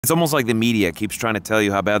It's almost like the media keeps trying to tell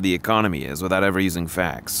you how bad the economy is without ever using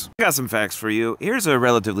facts. I got some facts for you. Here's a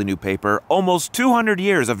relatively new paper, almost 200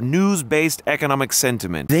 years of news-based economic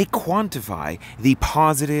sentiment. They quantify the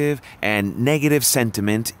positive and negative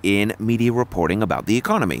sentiment in media reporting about the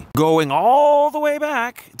economy, going all the way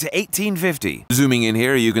back to 1850. Zooming in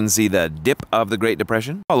here, you can see the dip of the Great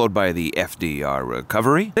Depression, followed by the FDR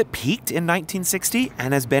recovery that peaked in 1960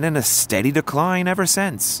 and has been in a steady decline ever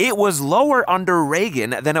since. It was lower under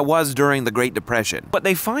Reagan than it was during the Great Depression. What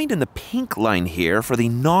they find in the pink line here for the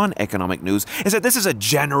non-economic news is that this is a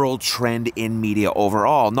general trend in media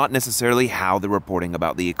overall, not necessarily how they're reporting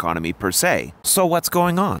about the economy per se. So what's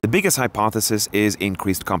going on? The biggest hypothesis is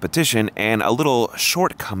increased competition and a little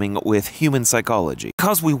shortcoming with human psychology.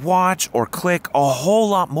 Because we watch or click a whole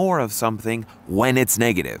lot more of something when it's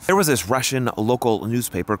negative. There was this Russian local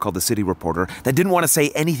newspaper called the City Reporter that didn't want to say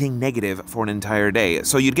anything negative for an entire day.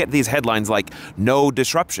 So you'd get these headlines like, "No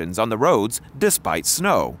disruptions on the roads despite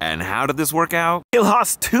snow." And how did this work out? It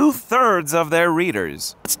lost 2/3 of their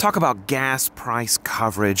readers. Let's talk about gas price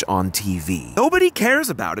coverage on TV. Nobody cares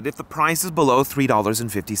about it if the price is below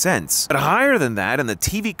 $3.50. But higher than that, and the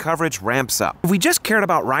TV coverage ramps up. If we just cared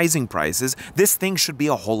about rising prices, this thing should be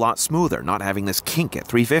a whole lot smoother, not having this kink at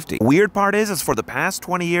 $3.50. Weird part is for the past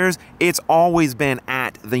 20 years, it's always been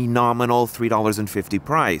at the nominal $3.50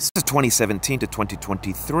 price. This is 2017 to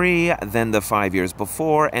 2023, then the 5 years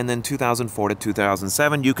before, and then 2004 to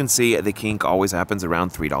 2007, you can see the kink always happens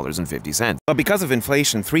around $3.50. But because of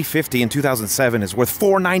inflation, $3.50 in 2007 is worth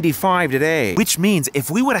 $4.95 today. Which means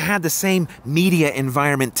if we would have had the same media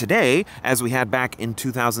environment today as we had back in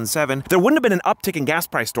 2007, there wouldn't have been an uptick in gas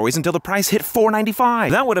price stories until the price hit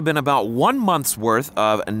 $4.95. That would have been about 1 month's worth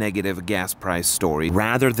of a negative gas price story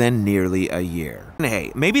rather than nearly a year. And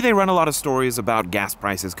hey, maybe they run a lot of stories about gas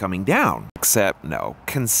prices coming down. Except no,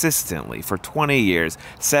 consistently for 20 years,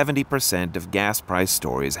 70% of gas price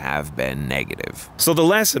stories have been negative. So the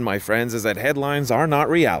lesson, my friends, is that headlines are not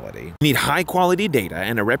reality. You need high quality data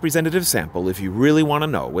and a representative sample if you really want to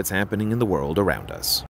know what's happening in the world around us.